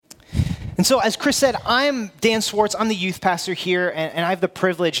And so, as Chris said, I'm Dan Swartz. I'm the youth pastor here, and I have the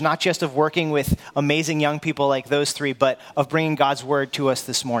privilege not just of working with amazing young people like those three, but of bringing God's word to us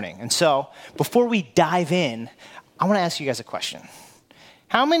this morning. And so, before we dive in, I want to ask you guys a question.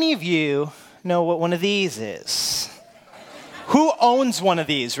 How many of you know what one of these is? Who owns one of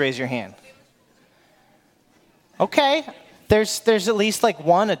these? Raise your hand. Okay, there's at least like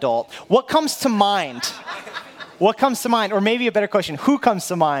one adult. What comes to mind? What comes to mind? Or maybe a better question, who comes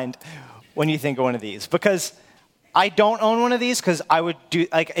to mind when you think of one of these? Because I don't own one of these because I would do,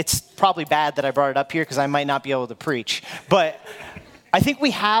 like, it's probably bad that I brought it up here because I might not be able to preach. But I think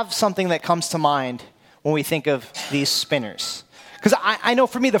we have something that comes to mind when we think of these spinners. Because I know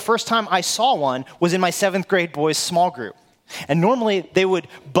for me, the first time I saw one was in my 7th grade boys' small group. And normally they would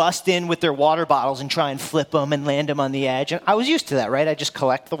bust in with their water bottles and try and flip them and land them on the edge. And I was used to that, right? I just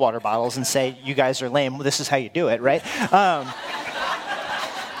collect the water bottles and say, you guys are lame. This is how you do it, right?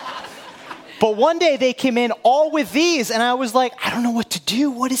 But one day they came in all with these, and I was like, I don't know what to do.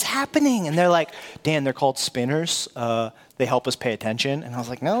 What is happening? And they're like, Dan, they're called spinners. They help us pay attention. And I was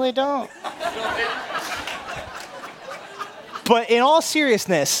like, no, they don't. But in all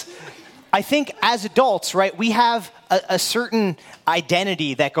seriousness, I think as adults, right, we have a certain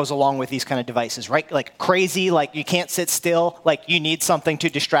identity that goes along with these kind of devices, right? Like crazy, like you can't sit still, like you need something to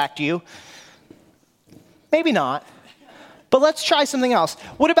distract you. Maybe not. But let's try something else.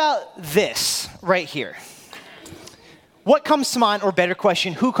 What about this right here? What comes to mind, or better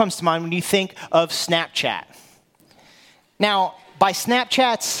question, who comes to mind when you think of Snapchat? Now, by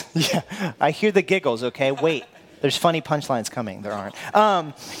Snapchats, yeah, I hear the giggles, okay? Wait, there's funny punchlines coming. There aren't.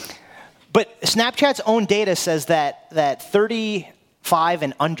 But Snapchat's own data says that 35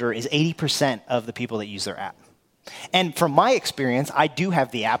 and under is 80% of the people that use their app. And from my experience, I do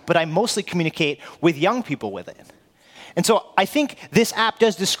have the app, but I mostly communicate with young people with it. And so I think this app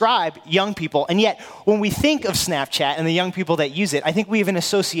does describe young people, and yet when we think of Snapchat and the young people that use it, I think we have an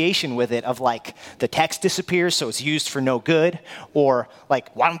association with it of like the text disappears, so it's used for no good, or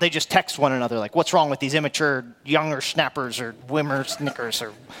like why don't they just text one another? Like what's wrong with these immature younger snappers or wimmer snickers?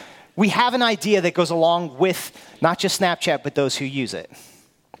 Or we have an idea that goes along with not just Snapchat, but those who use it.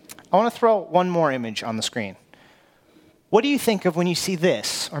 I want to throw one more image on the screen. What do you think of when you see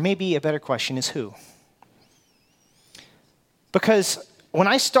this? Or maybe a better question is who? Because when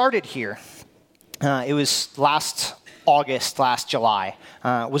I started here, it was last July,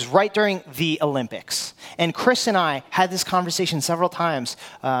 was right during the Olympics. And Chris and I had this conversation several times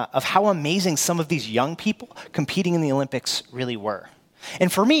of how amazing some of these young people competing in the Olympics really were.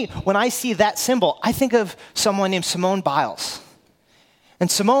 And for me, when I see that symbol, I think of someone named Simone Biles. And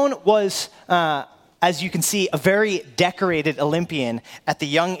Simone was, as you can see, a very decorated Olympian at the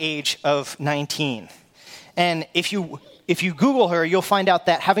young age of 19. And if you Google her, you'll find out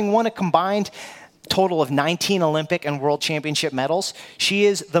that having won a combined total of 19 Olympic and World Championship medals, she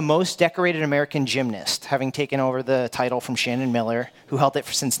is the most decorated American gymnast, having taken over the title from Shannon Miller, who held it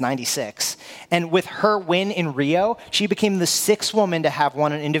since '96. And with her win in Rio, she became the 6th woman to have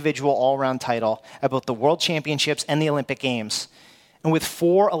won an individual all-around title at both the World Championships and the Olympic Games. And with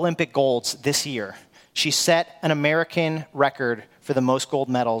 4 Olympic golds this year, she set an American record for the most gold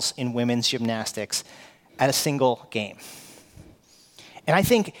medals in women's gymnastics at a single game. And I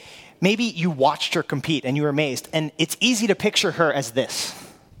think maybe you watched her compete and you were amazed, and it's easy to picture her as this.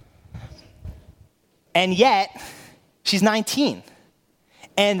 And yet, she's 19.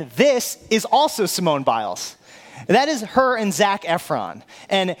 And this is also Simone Biles. That is her and Zac Efron.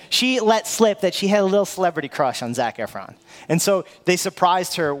 And she let slip that she had a little celebrity crush on Zac Efron. And so they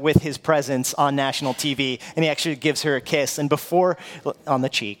surprised her with his presence on national TV, and he actually gives her a kiss on the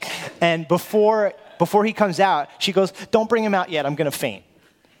cheek. And before he comes out, she goes, don't bring him out yet, I'm going to faint.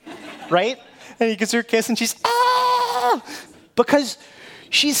 Right? And he gives her a kiss, and she's, ah! Because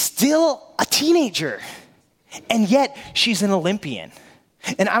she's still a teenager. And yet, she's an Olympian.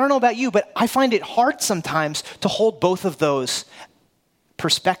 And I don't know about you, but I find it hard sometimes to hold both of those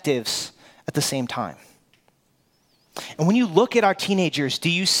perspectives at the same time. And when you look at our teenagers, do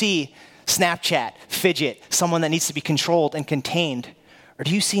you see Snapchat, fidget, someone that needs to be controlled and contained? Or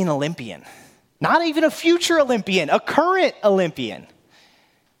do you see an Olympian? Not even a future Olympian, a current Olympian.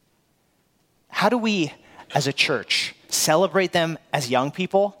 How do we, as a church, celebrate them as young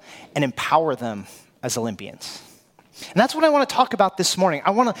people and empower them as Olympians? And that's what I want to talk about this morning.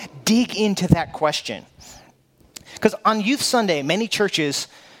 I want to dig into that question. Because on Youth Sunday, many churches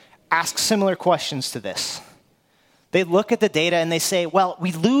ask similar questions to this. They look at the data and they say, well,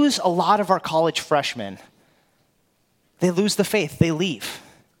 we lose a lot of our college freshmen. They lose the faith, they leave.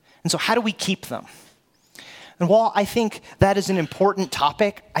 And so how do we keep them? And while I think that is an important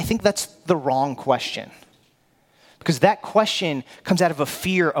topic, I think that's the wrong question. Because that question comes out of a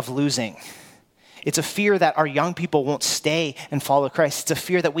fear of losing. It's a fear that our young people won't stay and follow Christ. It's a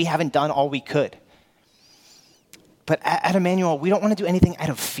fear that we haven't done all we could. But at Emmanuel, we don't want to do anything out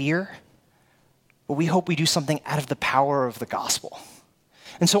of fear, but we hope we do something out of the power of the gospel.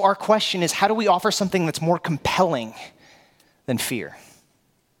 And so our question is, how do we offer something that's more compelling than fear?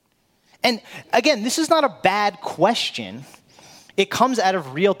 And again, this is not a bad question. It comes out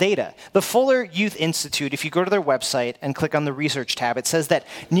of real data. The Fuller Youth Institute, if you go to their website and click on the research tab, it says that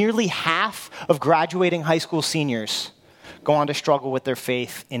nearly half of graduating high school seniors go on to struggle with their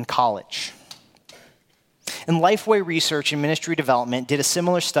faith in college. And Lifeway Research and Ministry Development did a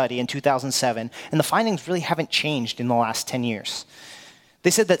similar study in 2007, and the findings really haven't changed in the last 10 years. They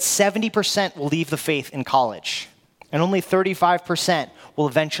said that 70% will leave the faith in college, and only 35% will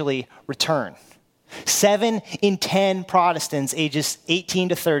eventually return. 7 in 10 Protestants ages 18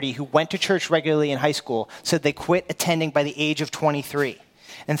 to 30 who went to church regularly in high school said they quit attending by the age of 23.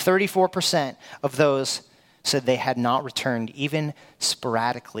 And 34% of those said they had not returned even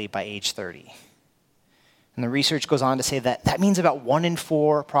sporadically by age 30. And the research goes on to say that that means about 1 in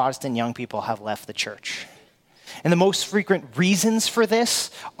 4 Protestant young people have left the church. And the most frequent reasons for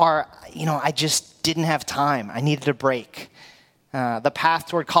this are, I just didn't have time. I needed a break. The path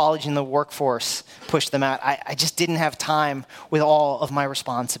toward college and the workforce pushed them out. I just didn't have time with all of my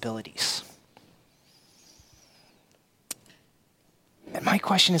responsibilities. And my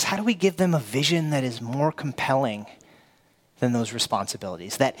question is, how do we give them a vision that is more compelling than those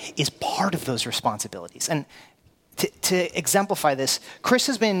responsibilities, that is part of those responsibilities? And to exemplify this, Chris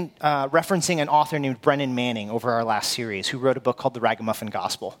has been referencing an author named Brennan Manning over our last series, who wrote a book called The Ragamuffin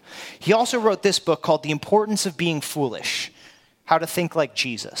Gospel. He also wrote this book called The Importance of Being Foolish: How to Think Like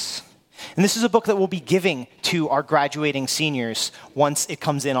Jesus. And this is a book that we'll be giving to our graduating seniors once it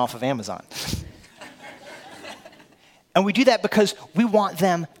comes in off of Amazon. And we do that because we want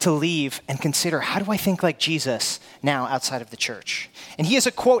them to leave and consider, how do I think like Jesus now outside of the church? And he has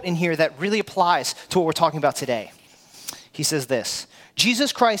a quote in here that really applies to what we're talking about today. He says this: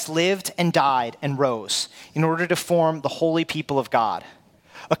 Jesus Christ lived and died and rose in order to form the holy people of God,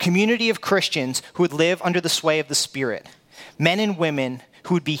 a community of Christians who would live under the sway of the Spirit, men and women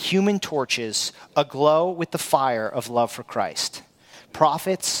who would be human torches aglow with the fire of love for Christ,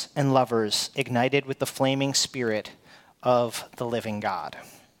 prophets and lovers ignited with the flaming spirit of the living God.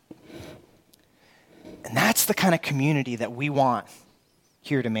 And that's the kind of community that we want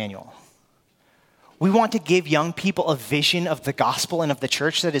here at Emmanuel. We want to give young people a vision of the gospel and of the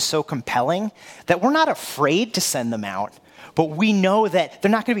church that is so compelling that we're not afraid to send them out, but we know that they're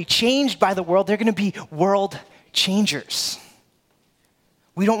not going to be changed by the world. They're going to be world changers.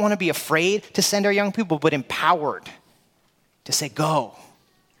 We don't want to be afraid to send our young people, but empowered to say, go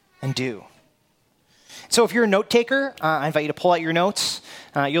and do. So if you're a note taker, I invite you to pull out your notes.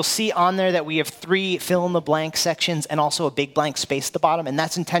 You'll see on there that we have 3 fill-in-the-blank sections and also a big blank space at the bottom, and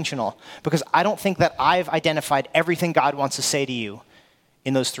that's intentional because I don't think that I've identified everything God wants to say to you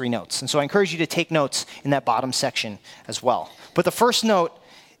in those 3 notes. And so I encourage you to take notes in that bottom section as well. But the first note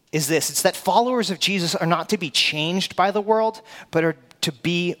is this: it's that followers of Jesus are not to be changed by the world, but are to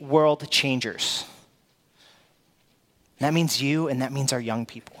be world changers. And that means you, and that means our young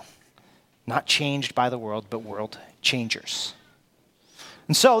people. Not changed by the world, but world changers.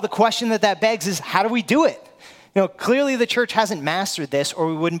 And so the question that begs is, how do we do it? Clearly the church hasn't mastered this, or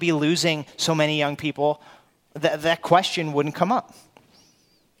we wouldn't be losing so many young people. That question wouldn't come up.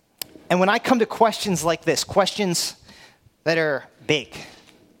 And when I come to questions like this, questions that are big,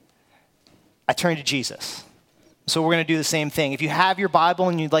 I turn to Jesus. So we're going to do the same thing. If you have your Bible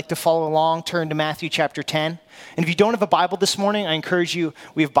and you'd like to follow along, turn to Matthew chapter 10. And if you don't have a Bible this morning, I encourage you,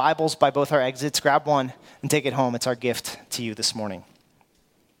 we have Bibles by both our exits. Grab one and take it home. It's our gift to you this morning.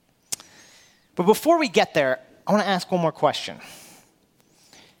 But before we get there, I want to ask one more question.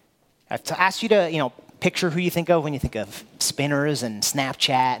 I have to ask you to, picture who you think of when you think of spinners and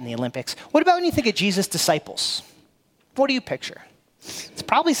Snapchat and the Olympics. What about when you think of Jesus' disciples? What do you picture? It's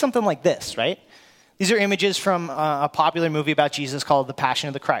probably something like this, right? These are images from a popular movie about Jesus called The Passion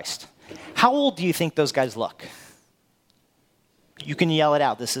of the Christ. How old do you think those guys look? You can yell it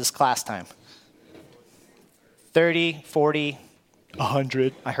out. This is class time. 30, 40,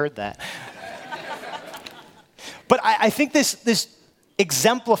 100. I heard that. But I think this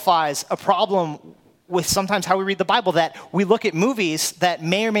exemplifies a problem with sometimes how we read the Bible, that we look at movies that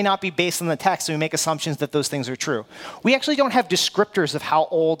may or may not be based on the text, and we make assumptions that those things are true. We actually don't have descriptors of how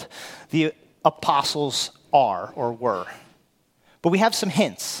old the apostles are or were. But we have some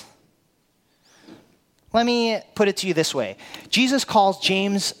hints. Let me put it to you this way. Jesus calls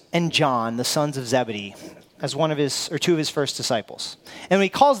James and John, the sons of Zebedee, as two of his first disciples. And when he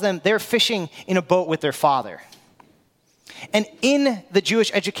calls them, they're fishing in a boat with their father. And in the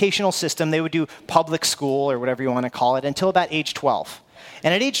Jewish educational system, they would do public school, or whatever you want to call it, until about age 12.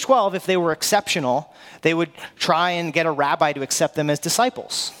 And at age 12, if they were exceptional, they would try and get a rabbi to accept them as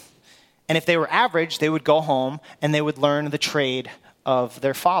disciples. And if they were average, they would go home and they would learn the trade of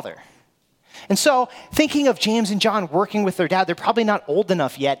their father. And so, thinking of James and John working with their dad, they're probably not old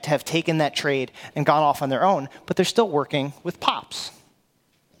enough yet to have taken that trade and gone off on their own, but they're still working with pops.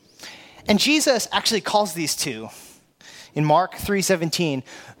 And Jesus actually calls these two, in Mark 3:17,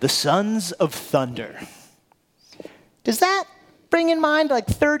 the sons of thunder. Does that bring in mind like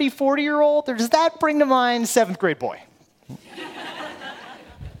 30, 40-year-old, or does that bring to mind 7th grade boy?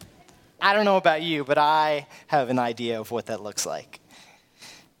 I don't know about you, but I have an idea of what that looks like.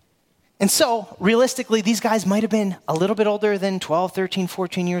 And so, realistically, these guys might have been a little bit older than 12, 13,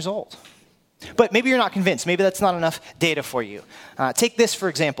 14 years old. But maybe you're not convinced. Maybe that's not enough data for you. Take this, for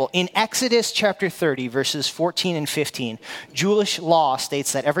example. In Exodus chapter 30, verses 14 and 15, Jewish law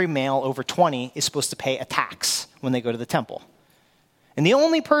states that every male over 20 is supposed to pay a tax when they go to the temple. And the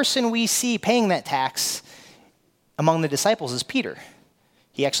only person we see paying that tax among the disciples is Peter.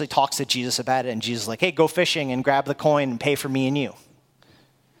 He actually talks to Jesus about it, and Jesus is like, hey, go fishing and grab the coin and pay for me and you.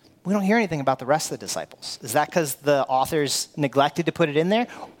 We don't hear anything about the rest of the disciples. Is that because the authors neglected to put it in there?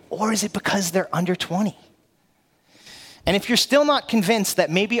 Or is it because they're under 20? And if you're still not convinced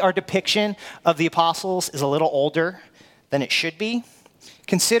that maybe our depiction of the apostles is a little older than it should be,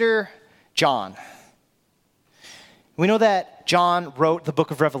 consider John. We know that John wrote the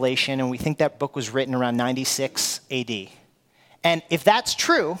book of Revelation, and we think that book was written around 96 AD. And if that's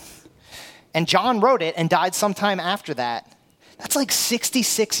true, and John wrote it and died sometime after that, that's like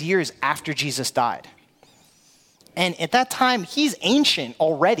 66 years after Jesus died. And at that time, he's ancient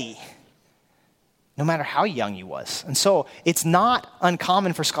already, no matter how young he was. And so it's not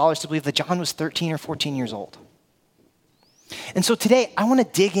uncommon for scholars to believe that John was 13 or 14 years old. And so today, I want to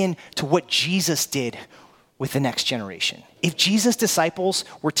dig into what Jesus did with the next generation. If Jesus' disciples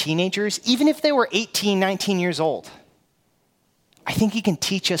were teenagers, even if they were 18, 19 years old, I think he can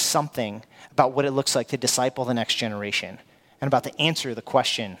teach us something about what it looks like to disciple the next generation and about to answer the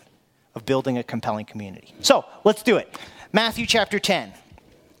question of building a compelling community. So let's do it. Matthew chapter 10.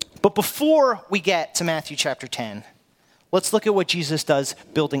 But before we get to Matthew chapter 10, let's look at what Jesus does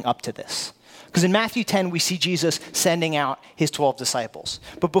building up to this. Because in Matthew 10, we see Jesus sending out his 12 disciples.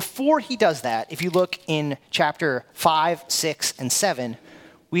 But before he does that, if you look in chapter 5, 6, and 7,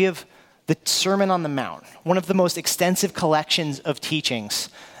 we have the Sermon on the Mount, one of the most extensive collections of teachings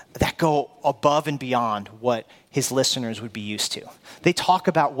that go above and beyond what his listeners would be used to. They talk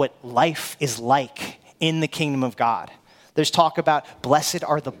about what life is like in the kingdom of God. There's talk about blessed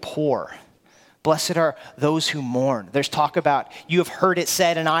are the poor. Blessed are those who mourn. There's talk about, you have heard it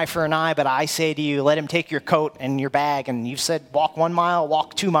said, an eye for an eye, but I say to you, let him take your coat and your bag. And you've said, walk 1 mile,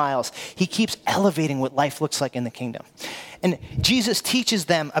 walk 2 miles. He keeps elevating what life looks like in the kingdom. And Jesus teaches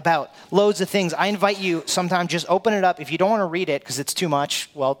them about loads of things. I invite you sometime, just open it up. If you don't want to read it because it's too much,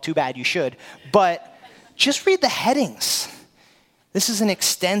 well, too bad, you should. But just read the headings. This is an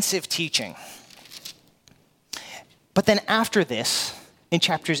extensive teaching. But then after this, in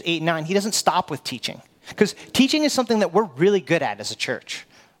chapters 8 and 9, he doesn't stop with teaching. Because teaching is something that we're really good at as a church,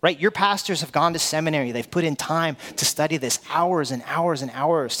 right? Your pastors have gone to seminary. They've put in time to study this, hours and hours and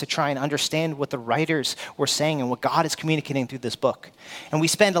hours to try and understand what the writers were saying and what God is communicating through this book. And we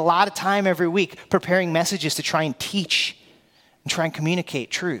spend a lot of time every week preparing messages to try and teach and try and communicate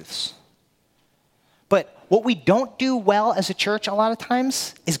truths. But what we don't do well as a church a lot of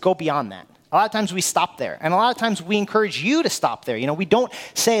times is go beyond that. A lot of times we stop there. And a lot of times we encourage you to stop there. You know, we don't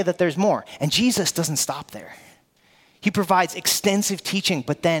say that there's more. And Jesus doesn't stop there. He provides extensive teaching,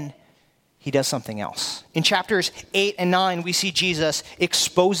 but then he does something else. In chapters 8 and 9, we see Jesus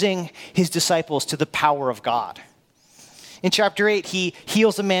exposing his disciples to the power of God. In chapter 8, he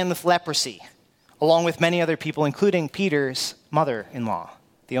heals a man with leprosy, along with many other people, including Peter's mother-in-law,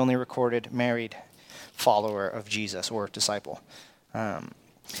 the only recorded married follower of Jesus or disciple.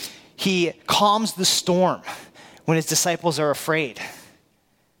 He calms the storm when his disciples are afraid.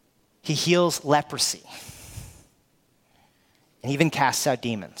 He heals leprosy. And even casts out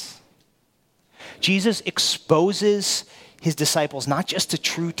demons. Jesus exposes his disciples not just to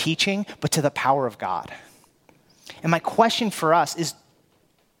true teaching, but to the power of God. And my question for us is,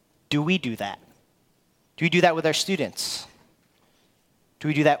 do we do that? Do we do that with our students? Do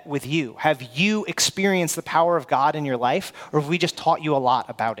we do that with you? Have you experienced the power of God in your life, or have we just taught you a lot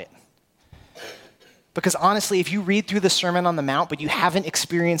about it? Because honestly, if you read through the Sermon on the Mount, but you haven't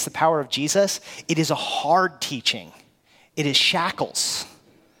experienced the power of Jesus, it is a hard teaching. It is shackles.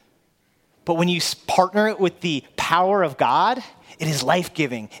 But when you partner it with the power of God, it is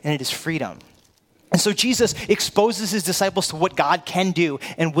life-giving and it is freedom. And so Jesus exposes his disciples to what God can do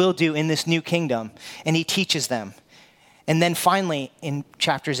and will do in this new kingdom, and he teaches them. And then finally, in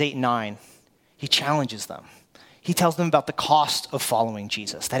chapters 8 and 9, he challenges them. He tells them about the cost of following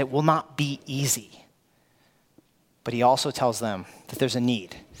Jesus, that it will not be easy. But he also tells them that there's a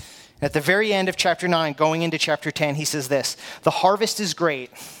need. And at the very end of chapter 9, going into chapter 10, he says this: "The harvest is great,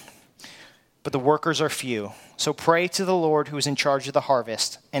 but the workers are few. So pray to the Lord who is in charge of the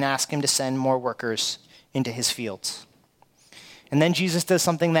harvest and ask him to send more workers into his fields." And then Jesus does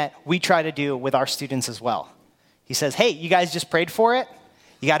something that we try to do with our students as well. He says, hey, you guys just prayed for it.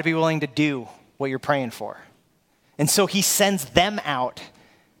 You got to be willing to do what you're praying for. And so he sends them out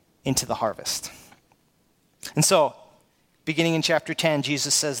into the harvest. And so, beginning in chapter 10,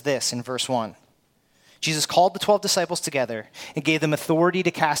 Jesus says this in verse 1. Jesus called the 12 disciples together and gave them authority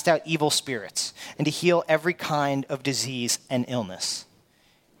to cast out evil spirits and to heal every kind of disease and illness.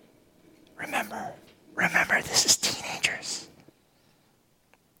 Remember, this is teenagers.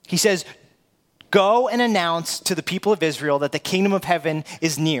 He says, go and announce to the people of Israel that the kingdom of heaven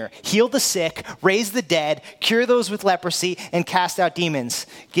is near. Heal the sick, raise the dead, cure those with leprosy, and cast out demons.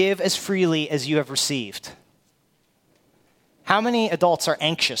 Give as freely as you have received. How many adults are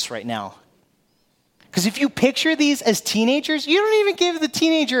anxious right now? Because if you picture these as teenagers, you don't even give the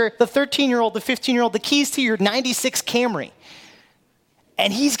teenager, the 13-year-old, the 15-year-old, the keys to your 96 Camry.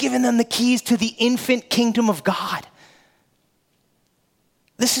 And he's given them the keys to the infant kingdom of God.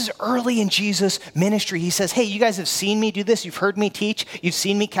 This is early in Jesus' ministry. He says, hey, you guys have seen me do this. You've heard me teach. You've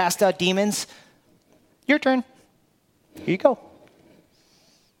seen me cast out demons. Your turn. Here you go.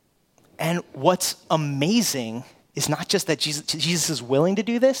 And what's amazing is not just that Jesus is willing to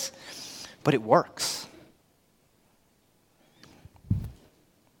do this, but it works.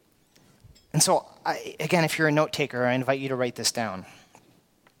 And so, again, if you're a note taker, I invite you to write this down.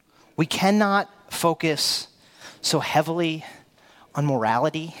 We cannot focus so heavily on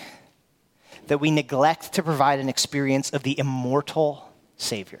morality that we neglect to provide an experience of the immortal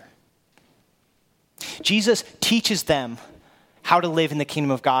Savior. Jesus teaches them how to live in the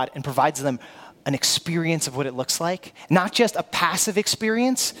kingdom of God and provides them an experience of what it looks like. Not just a passive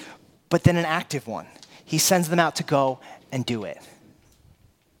experience, but then an active one. He sends them out to go and do it.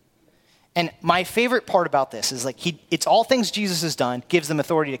 And my favorite part about this is it's all things Jesus has done, gives them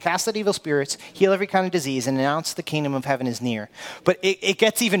authority to cast out evil spirits, heal every kind of disease, and announce the kingdom of heaven is near. But it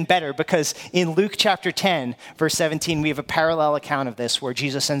gets even better because in Luke chapter 10, verse 17, we have a parallel account of this where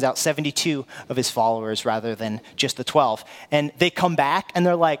Jesus sends out 72 of his followers rather than just the 12. And they come back and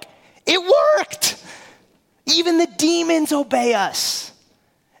they're like, it worked! Even the demons obey us.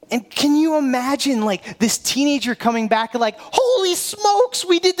 And can you imagine this teenager coming back and holy smokes,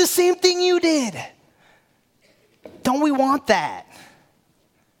 we did the same thing you did. Don't we want that?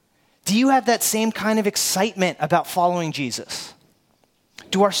 Do you have that same kind of excitement about following Jesus?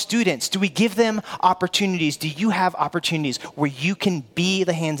 Do our students, do we give them opportunities? Do you have opportunities where you can be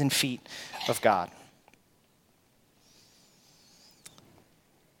the hands and feet of God?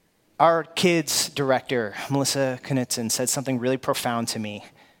 Our kids director, Melissa Knutson, said something really profound to me.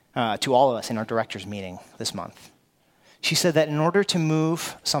 To all of us in our director's meeting this month. She said that in order to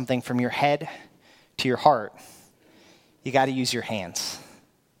move something from your head to your heart, you got to use your hands.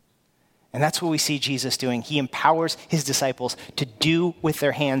 And that's what we see Jesus doing. He empowers his disciples to do with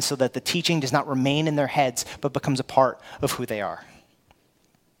their hands so that the teaching does not remain in their heads, but becomes a part of who they are.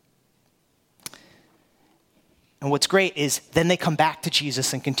 And what's great is then they come back to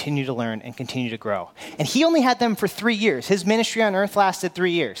Jesus and continue to learn and continue to grow. And he only had them for 3 years. His ministry on earth lasted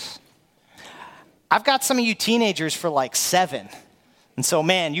 3 years. I've got some of you teenagers for 7. And so,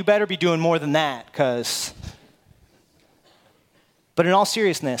 man, you better be doing more than that But in all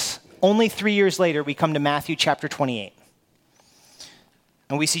seriousness, only 3 years later, we come to Matthew chapter 28.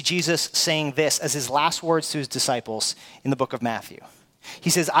 And we see Jesus saying this as his last words to his disciples in the book of Matthew.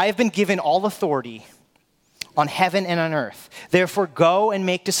 He says, I have been given all authority on heaven and on earth. Therefore, go and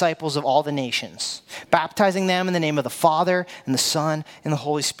make disciples of all the nations, baptizing them in the name of the Father and the Son and the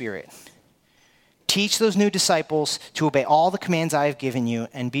Holy Spirit. Teach those new disciples to obey all the commands I have given you,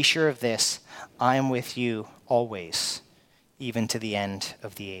 and be sure of this, I am with you always, even to the end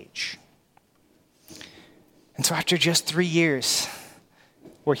of the age. And so after just 3 years,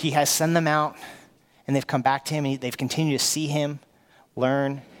 where he has sent them out, and they've come back to him, and they've continued to see him,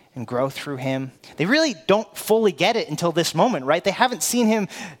 learn, and grow through him. They really don't fully get it until this moment, right? They haven't seen him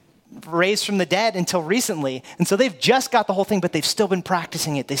raised from the dead until recently. And so they've just got the whole thing, but they've still been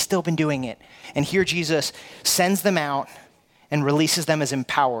practicing it. They've still been doing it. And here Jesus sends them out and releases them as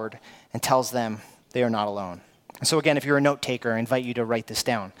empowered and tells them they are not alone. And so again, if you're a note taker, I invite you to write this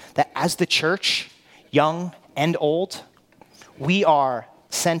down, that as the church, young and old, we are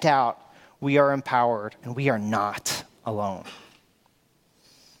sent out, we are empowered, and we are not alone.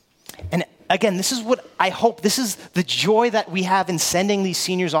 And again, this is what I hope, this is the joy that we have in sending these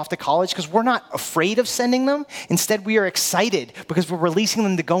seniors off to college, because we're not afraid of sending them. Instead, we are excited because we're releasing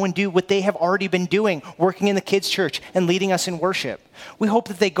them to go and do what they have already been doing, working in the kids' church and leading us in worship. We hope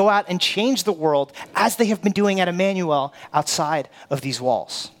that they go out and change the world as they have been doing at Emmanuel outside of these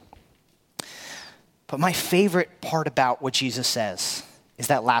walls. But my favorite part about what Jesus says is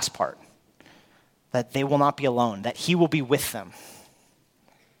that last part, that they will not be alone, that he will be with them.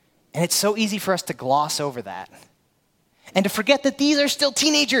 And it's so easy for us to gloss over that and to forget that these are still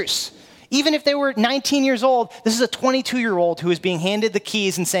teenagers. Even if they were 19 years old, this is a 22-year-old who is being handed the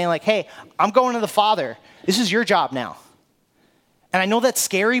keys and saying like, hey, I'm going to the Father. This is your job now. And I know that's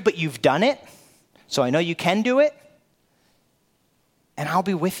scary, but you've done it. So I know you can do it. And I'll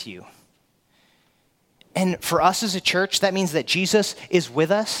be with you. And for us as a church, that means that Jesus is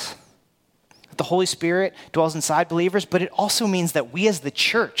with us. The Holy Spirit dwells inside believers, but it also means that we as the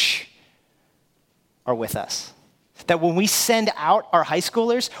church are with us. That when we send out our high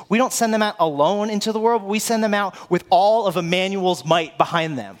schoolers, we don't send them out alone into the world, but we send them out with all of Emmanuel's might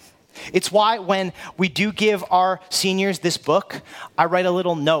behind them. It's why when we do give our seniors this book, I write a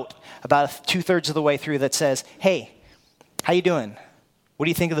little note about 2/3 of the way through that says, hey, how you doing? What do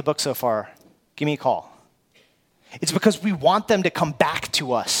you think of the book so far? Give me a call. It's because we want them to come back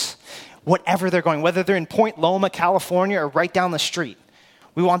to us. Whatever they're going, whether they're in Point Loma, California, or right down the street,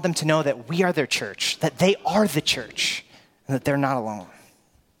 we want them to know that we are their church, that they are the church, and that they're not alone.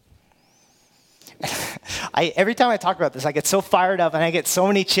 Every time I talk about this, I get so fired up and I get so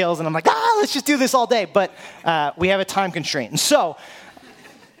many chills, and I'm like, let's just do this all day. But we have a time constraint. And so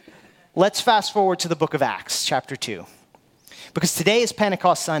let's fast forward to the book of Acts, chapter 2. Because today is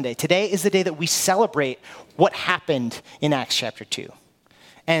Pentecost Sunday. Today is the day that we celebrate what happened in Acts chapter 2.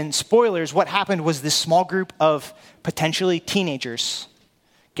 And spoilers, what happened was this small group of potentially teenagers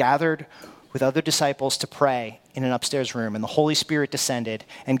gathered with other disciples to pray in an upstairs room, and the Holy Spirit descended,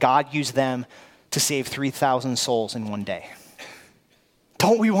 and God used them to save 3,000 souls in one day.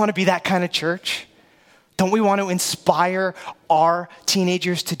 Don't we want to be that kind of church? Don't we want to inspire our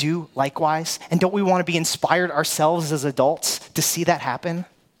teenagers to do likewise? And don't we want to be inspired ourselves as adults to see that happen?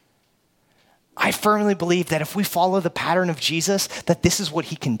 I firmly believe that if we follow the pattern of Jesus, that this is what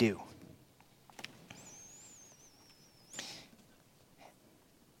he can do.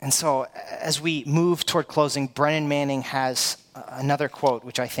 And so as we move toward closing, Brennan Manning has another quote,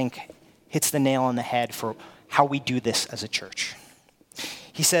 which I think hits the nail on the head for how we do this as a church.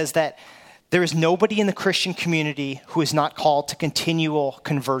 He says that there is nobody in the Christian community who is not called to continual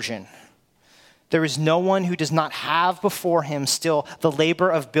conversion. There is no one who does not have before him still the labor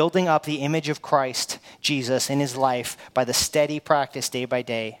of building up the image of Christ Jesus in his life by the steady practice day by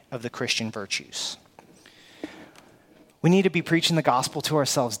day of the Christian virtues. We need to be preaching the gospel to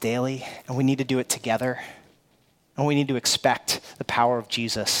ourselves daily, and we need to do it together, and we need to expect the power of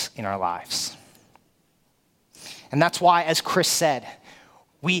Jesus in our lives. And that's why, as Chris said,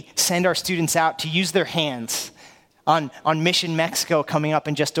 we send our students out to use their hands on Mission Mexico coming up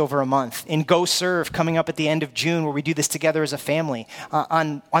in just over a month, in Go Serve coming up at the end of June where we do this together as a family,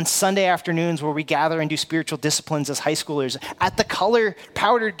 on Sunday afternoons where we gather and do spiritual disciplines as high schoolers, at the color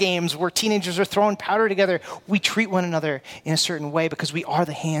powder games where teenagers are throwing powder together. We treat one another in a certain way because we are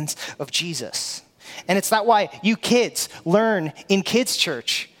the hands of Jesus. And it's that why you kids learn in kids'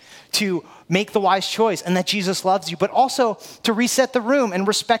 church to make the wise choice and that Jesus loves you, but also to reset the room and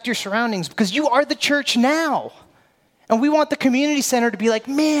respect your surroundings because you are the church now. And we want the community center to be like,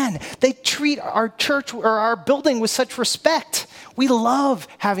 man, they treat our church or our building with such respect. We love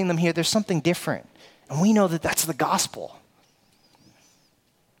having them here. There's something different. And we know that that's the gospel.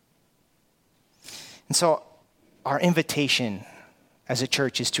 And so our invitation as a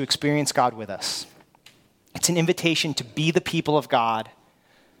church is to experience God with us. It's an invitation to be the people of God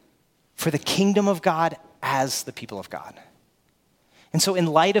for the kingdom of God as the people of God. And so in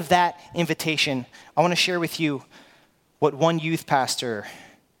light of that invitation, I want to share with you what one youth pastor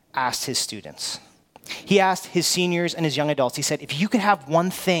asked his students. He asked his seniors and his young adults, he said, if you could have one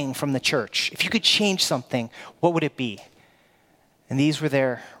thing from the church, if you could change something, what would it be? And these were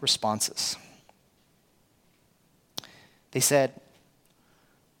their responses. They said,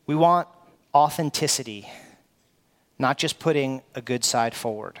 we want authenticity, not just putting a good side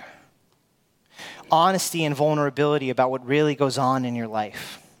forward. honesty and vulnerability about what really goes on in your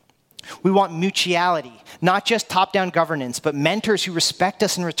life. We want mutuality, not just top-down governance, but mentors who respect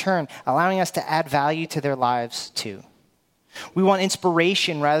us in return, allowing us to add value to their lives too. We want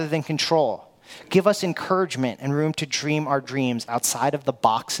inspiration rather than control. Give us encouragement and room to dream our dreams outside of the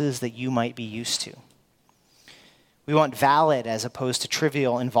boxes that you might be used to. We want valid as opposed to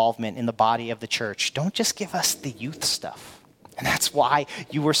trivial involvement in the body of the church. Don't just give us the youth stuff. And that's why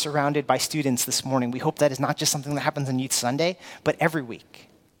you were surrounded by students this morning. We hope that is not just something that happens on Youth Sunday, but every week.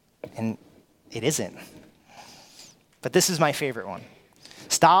 And it isn't. But this is my favorite one.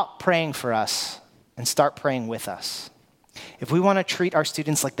 Stop praying for us and start praying with us. If we want to treat our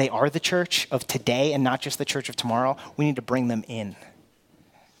students like they are the church of today and not just the church of tomorrow, we need to bring them in.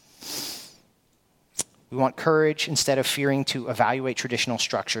 We want courage instead of fearing to evaluate traditional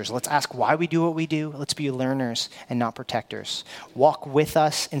structures. Let's ask why we do what we do. Let's be learners and not protectors. Walk with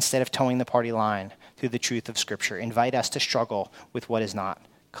us instead of towing the party line through the truth of Scripture. Invite us to struggle with what is not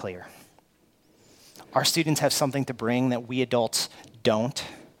clear. Our students have something to bring that we adults don't,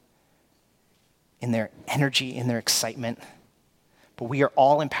 in their energy, in their excitement, but we are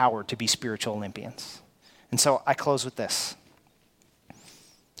all empowered to be spiritual Olympians. And so I close with this,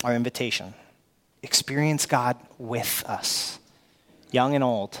 our invitation. Experience God with us. Young and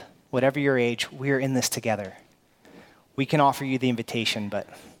old, whatever your age, we are in this together. We can offer you the invitation, but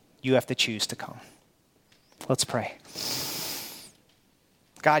you have to choose to come. Let's pray.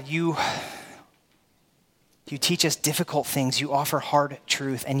 God, you teach us difficult things. You offer hard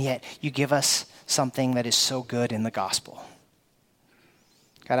truth, and yet you give us something that is so good in the gospel.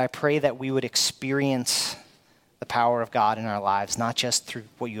 God, I pray that we would experience the power of God in our lives, not just through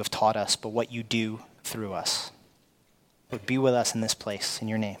what you have taught us, but what you do through us. Lord, be with us in this place. In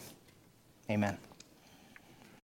your name, amen.